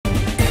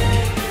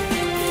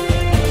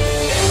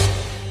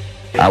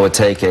I would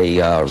take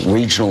a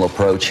regional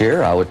approach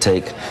here. I would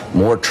take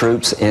more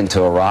troops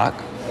into Iraq,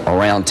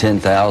 around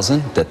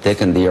 10,000, to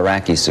thicken the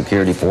Iraqi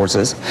security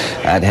forces.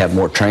 I'd have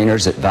more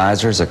trainers,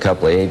 advisors, a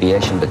couple of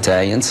aviation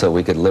battalions so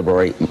we could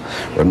liberate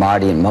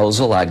Ramadi and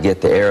Mosul. I'd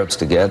get the Arabs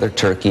together,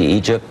 Turkey,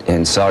 Egypt,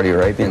 and Saudi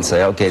Arabia, and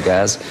say, okay,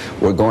 guys,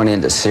 we're going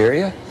into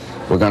Syria.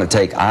 We're going to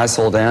take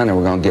ISIL down, and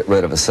we're going to get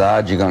rid of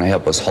Assad. You're going to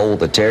help us hold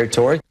the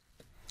territory.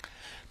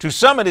 To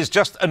some, it is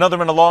just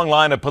another in a long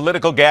line of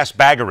political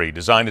gasbaggery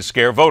designed to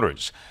scare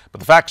voters. But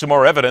the facts are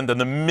more evident than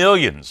the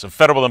millions of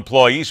federal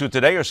employees who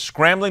today are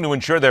scrambling to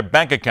ensure their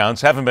bank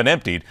accounts haven't been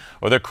emptied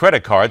or their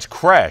credit cards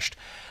crashed.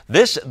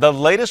 This, the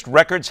latest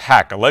records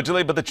hack,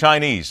 allegedly by the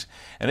Chinese.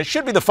 And it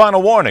should be the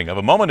final warning of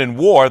a moment in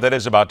war that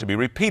is about to be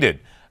repeated.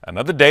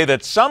 Another day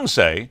that some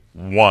say,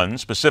 one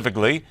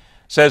specifically,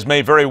 says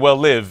may very well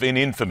live in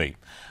infamy.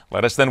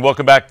 Let us then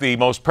welcome back the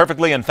most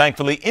perfectly and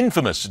thankfully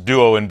infamous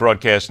duo in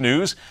broadcast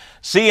news,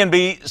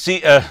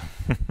 CNBC,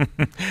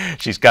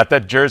 she's got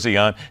that jersey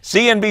on,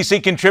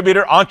 CNBC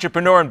contributor,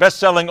 entrepreneur, and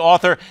best-selling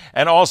author,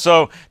 and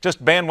also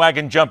just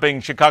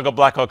bandwagon-jumping Chicago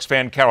Blackhawks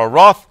fan Carol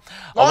Roth,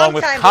 along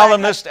with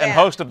columnist and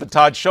host of the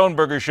Todd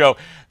Schoenberger Show,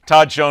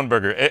 Todd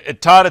Schoenberger.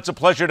 Todd, it's a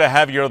pleasure to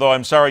have you, although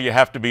I'm sorry you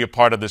have to be a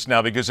part of this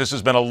now because this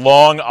has been a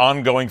long,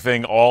 ongoing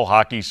thing all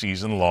hockey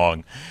season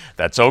long.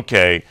 That's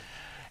okay.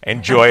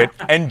 Enjoy it.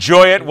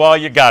 Enjoy it while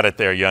you got it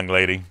there, young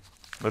lady.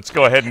 Let's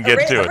go ahead and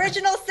get to it.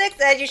 Original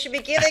Six, Ed. You should be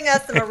giving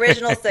us some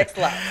Original Six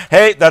love.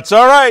 Hey, that's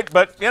all right.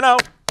 But, you know,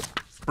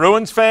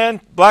 Bruins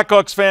fan,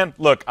 Blackhawks fan,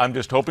 look, I'm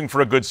just hoping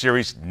for a good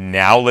series.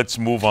 Now let's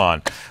move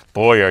on.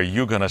 Boy, are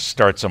you going to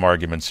start some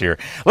arguments here.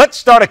 Let's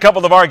start a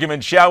couple of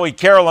arguments, shall we?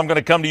 Carol, I'm going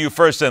to come to you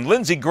first. And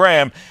Lindsey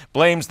Graham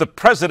blames the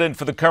president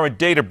for the current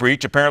data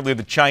breach. Apparently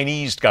the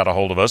Chinese got a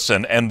hold of us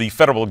and the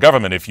federal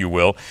government, if you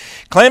will,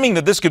 claiming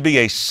that this could be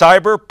a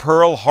cyber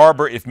Pearl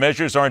Harbor if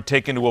measures aren't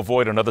taken to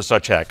avoid another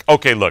such hack.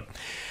 Okay, look.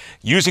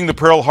 Using the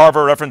Pearl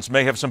Harbor reference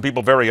may have some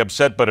people very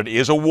upset, but it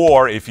is a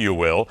war, if you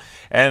will.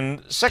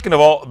 And second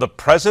of all, the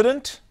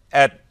president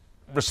at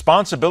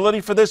responsibility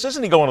for this,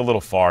 isn't he going a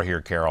little far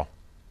here, Carol?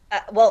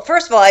 Well,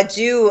 first of all, I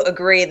do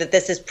agree that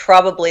this is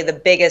probably the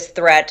biggest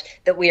threat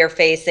that we are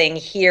facing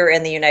here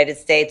in the United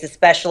States,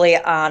 especially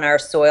on our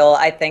soil.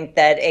 I think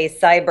that a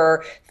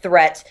cyber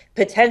threat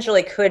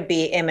potentially could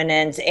be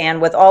imminent.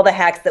 And with all the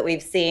hacks that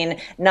we've seen,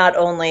 not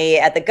only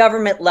at the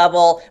government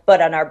level,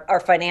 but on our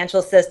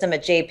financial system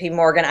at JP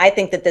Morgan, I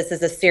think that this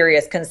is a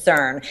serious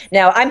concern.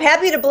 Now, I'm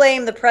happy to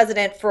blame the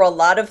president for a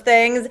lot of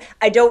things.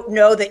 I don't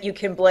know that you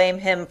can blame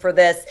him for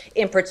this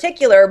in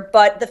particular,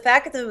 but the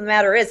fact of the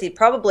matter is he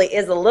probably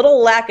is a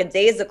little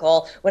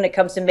lackadaisical when it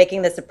comes to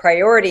making this a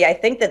priority. I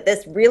think that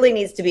this really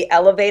needs to be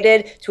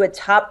elevated to a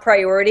top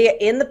priority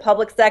in the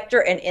public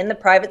sector and in the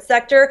private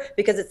sector,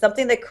 because it's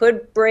something that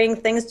could bring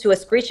things to a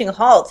screeching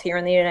halt here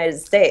in the United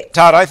States.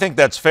 Todd, I think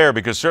that's fair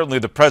because certainly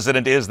the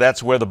president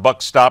that's where the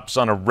buck stops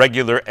on a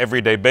regular,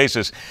 everyday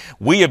basis.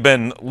 We have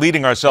been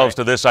leading ourselves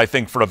to this, I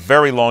think, for a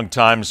very long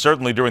time,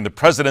 certainly during the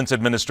president's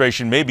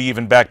administration, maybe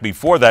even back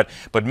before that.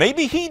 But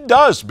maybe he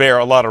does bear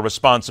a lot of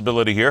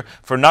responsibility here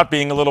for not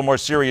being a little more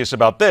serious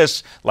about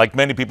this, like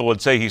many people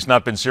would say he's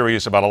not been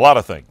serious about a lot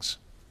of things.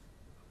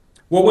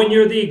 Well, when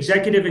you're the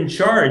executive in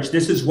charge,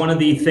 this is one of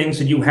the things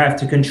that you have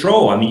to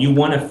control. I mean, you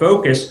want to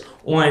focus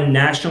on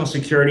national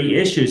security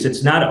issues.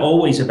 It's not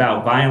always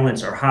about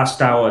violence or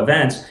hostile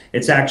events.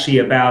 It's actually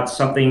about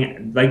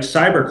something like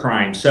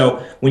cybercrime.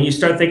 So when you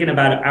start thinking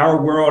about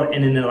our world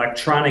in an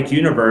electronic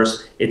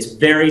universe, it's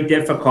very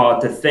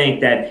difficult to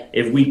think that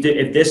if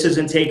this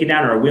isn't taken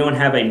down or we don't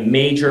have a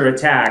major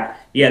attack,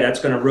 yeah, that's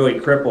going to really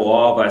cripple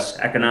all of us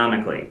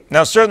economically.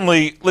 Now,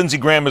 certainly, Lindsey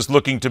Graham is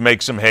looking to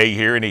make some hay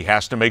here, and he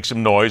has to make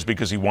some noise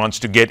because he wants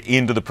to get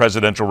into the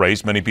presidential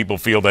race. Many people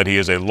feel that he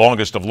is a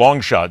longest of long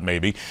shot,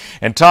 maybe.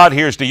 And Todd,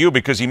 here's to you,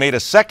 because he made a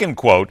second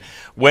quote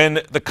when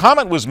the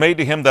comment was made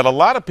to him that a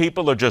lot of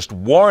people are just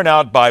worn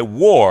out by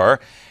war.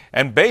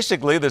 And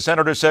basically, the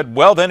senator said,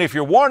 well, then, if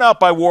you're worn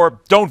out by war,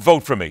 don't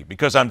vote for me,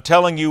 because I'm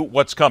telling you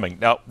what's coming.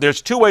 Now,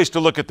 there's two ways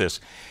to look at this.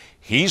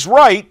 He's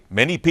right.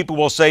 Many people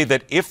will say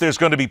that if there's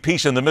going to be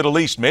peace in the Middle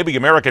East, maybe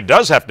America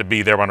does have to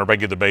be there on a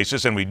regular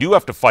basis, and we do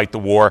have to fight the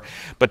war.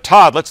 But,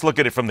 Todd, let's look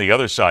at it from the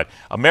other side.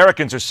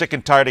 Americans are sick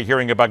and tired of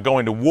hearing about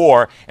going to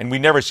war, and we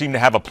never seem to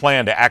have a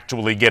plan to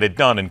actually get it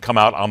done and come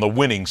out on the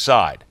winning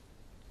side.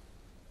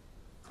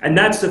 And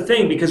that's the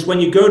thing, because when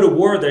you go to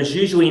war, there's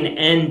usually an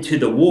end to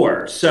the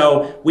war.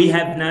 So we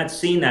have not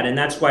seen that, and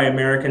that's why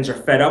Americans are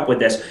fed up with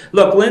this.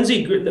 Look,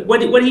 Lindsey,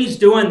 what he's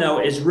doing, though,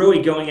 is really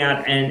going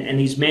out and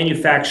he's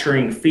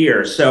manufacturing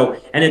fear.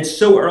 And it's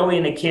so early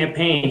in the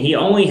campaign. He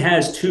only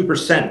has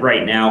 2%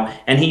 right now,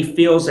 and he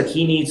feels that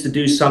he needs to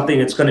do something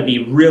that's going to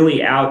be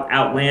really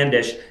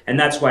outlandish, and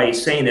that's why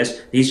he's saying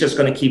this. He's just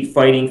going to keep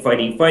fighting.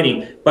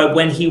 But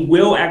when he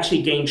will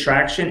actually gain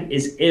traction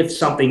is if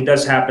something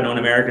does happen on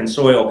American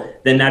soil,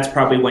 then that's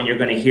probably when you're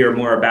going to hear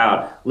more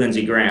about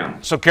Lindsey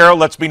Graham. So, Carol,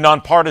 let's be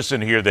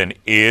nonpartisan here then.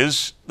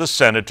 Is the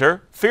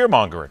senator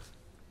fear-mongering?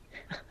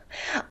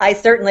 I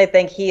certainly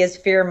think he is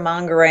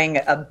fear-mongering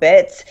a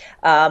bit,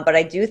 but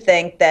I do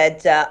think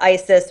that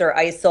ISIS or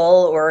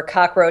ISIL or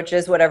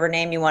cockroaches, whatever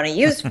name you want to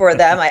use for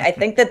them, I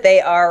think that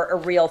they are a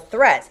real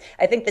threat.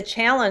 I think the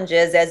challenge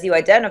is, as you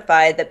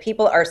identified, that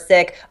people are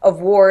sick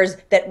of wars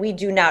that we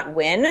do not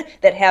win,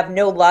 that have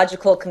no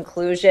logical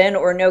conclusion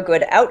or no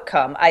good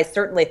outcome. I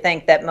certainly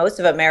think that most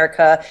of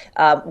America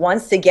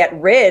wants to get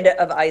rid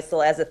of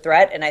ISIL as a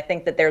threat, and I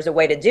think that there's a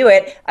way to do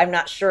it. I'm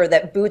not sure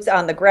that boots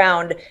on the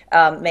ground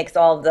makes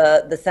all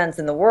the sense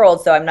in the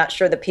world, so I'm not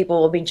sure that people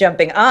will be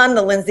jumping on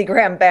the Lindsey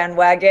Graham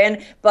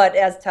bandwagon, but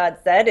as Todd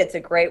said, it's a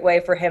great way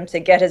for him to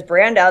get his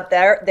brand out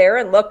there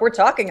and look, we're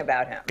talking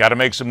about him. Got to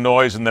make some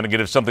noise, and then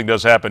again, if something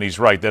does happen, he's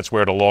right. That's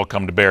where it'll all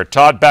come to bear.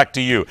 Todd, back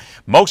to you.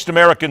 Most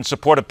Americans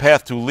support a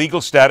path to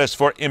legal status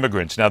for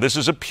immigrants. Now, this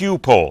is a Pew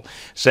poll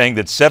saying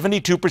that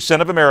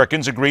 72% of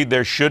Americans agreed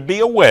there should be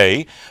a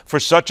way for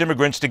such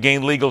immigrants to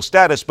gain legal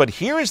status, but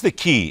here is the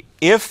key.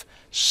 If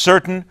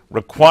certain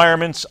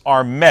requirements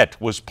are met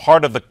was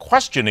part of the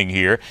questioning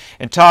here.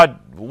 And Todd,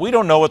 we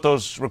don't know what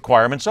those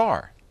requirements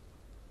are.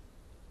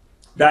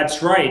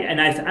 That's right. And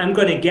I'm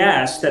going to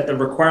guess that the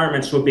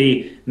requirements will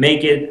be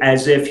make it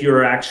as if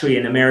you're actually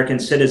an American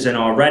citizen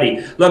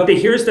already. Look,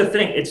 here's the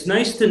thing. It's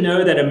nice to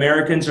know that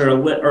Americans are a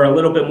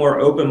little bit more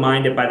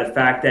open-minded by the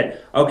fact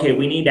that, okay,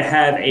 we need to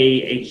have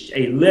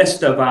a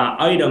list of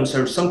items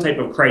or some type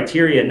of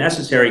criteria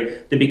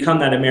necessary to become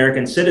that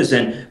American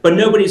citizen. But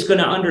nobody's going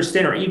to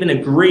understand or even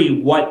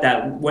agree what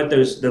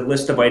the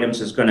list of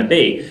items is going to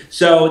be.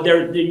 So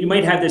you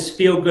might have this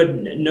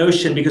feel-good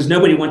notion because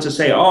nobody wants to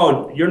say,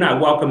 oh, you're not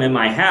welcome in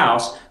my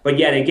house, but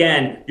yet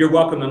again, you're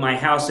welcome in my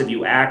house if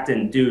you act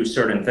and do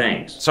certain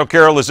things. So,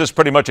 Carol, is this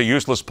pretty much a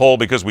useless poll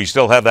because we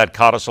still have that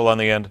codicil on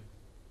the end?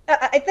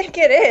 I think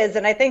it is,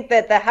 and I think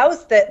that the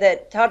house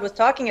that Todd was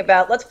talking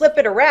about, let's flip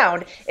it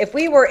around. If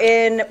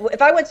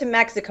I went to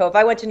Mexico, if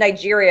I went to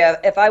Nigeria,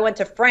 if I went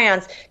to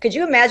France, could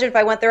you imagine if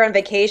I went there on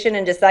vacation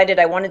and decided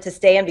I wanted to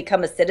stay and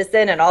become a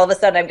citizen, and all of a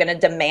sudden I'm going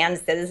to demand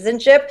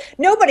citizenship?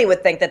 Nobody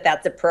would think that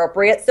that's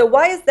appropriate. So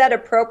why is that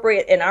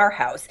appropriate in our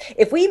house?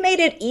 If we made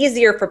it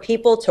easier for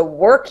people to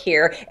work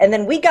here, and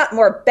then we got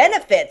more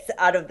benefits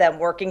out of them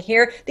working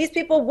here, these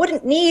people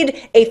wouldn't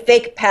need a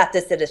fake path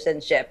to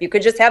citizenship. You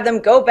could just have them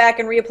go back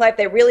and reapply if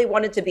they really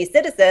wanted to be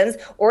citizens,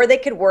 or they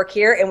could work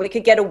here and we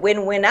could get a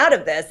win-win out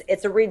of this.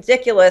 It's a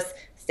ridiculous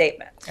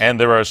statement. And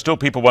there are still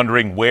people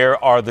wondering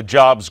where are the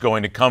jobs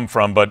going to come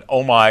from, but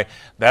oh my,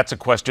 that's a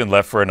question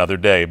left for another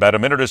day. About a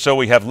minute or so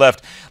we have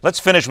left. Let's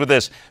finish with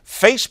this.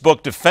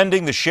 Facebook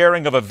defending the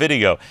sharing of a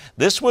video.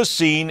 This was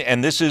seen,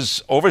 and this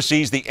is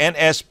overseas, the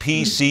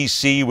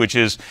NSPCC, which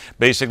is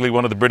basically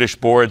one of the British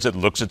boards that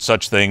looks at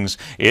such things.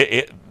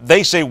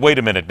 They say, wait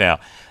a minute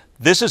now.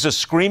 This is a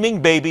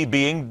screaming baby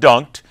being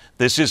dunked.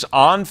 This is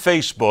on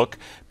Facebook.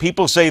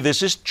 People say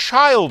this is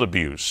child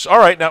abuse. All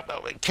right, now,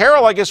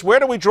 Carol, I guess where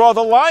do we draw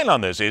the line on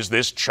this? Is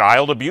this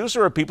child abuse,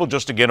 or are people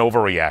just, again,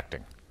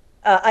 overreacting?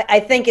 I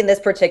think in this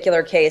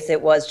particular case,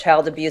 it was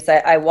child abuse.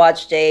 I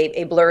watched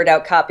a blurred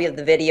out copy of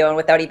the video, and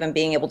without even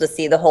being able to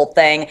see the whole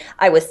thing,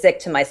 I was sick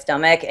to my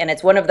stomach. And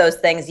it's one of those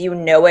things, you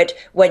know it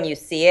when you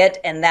see it,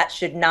 and that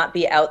should not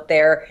be out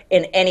there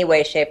in any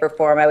way, shape, or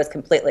form. I was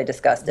completely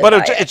disgusted. But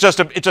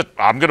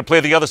I'm going to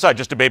play the other side,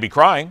 just a baby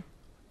crying.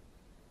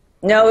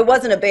 No, it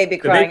wasn't a baby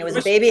crying. It was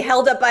a baby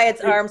held up by its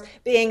arms,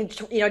 being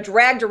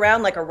dragged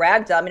around like a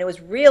rag doll. I mean, it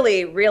was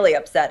really, really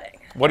upsetting.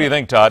 What do you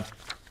think, Todd?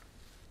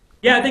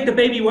 Yeah, I think the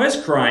baby was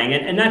crying,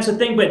 and that's the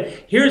thing.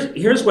 But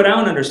here's what I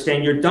don't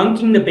understand. You're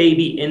dunking the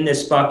baby in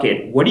this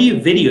bucket. What are you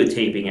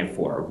videotaping it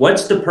for?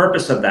 What's the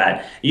purpose of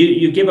that?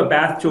 You give a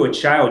bath to a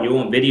child, you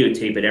won't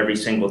videotape it every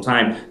single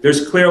time.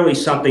 There's clearly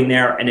something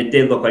there, and it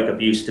did look like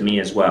abuse to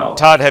me as well.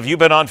 Todd, have you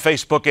been on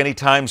Facebook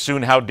anytime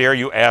soon? How dare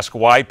you ask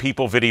why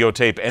people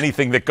videotape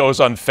anything that goes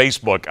on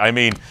Facebook? I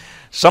mean,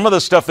 some of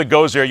the stuff that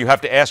goes there, you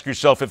have to ask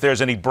yourself if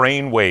there's any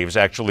brain waves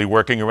actually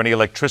working or any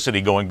electricity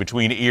going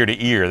between ear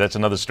to ear. That's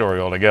another story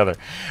altogether.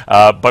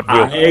 But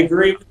I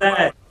agree with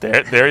that.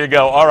 There you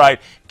go. All right.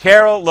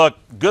 Carol, look,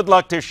 good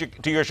luck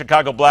to your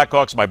Chicago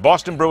Blackhawks. My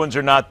Boston Bruins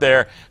are not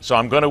there, so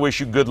I'm going to wish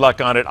you good luck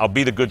on it. I'll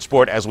be the good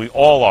sport, as we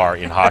all are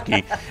in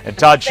hockey. And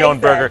Todd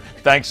Schoenberger,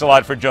 thanks a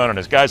lot for joining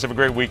us. Guys, have a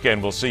great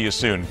weekend. We'll see you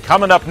soon.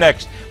 Coming up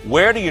next,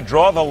 where do you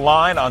draw the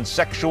line on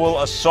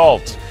sexual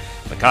assault?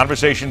 The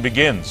conversation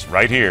begins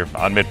right here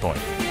on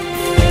MidPoint.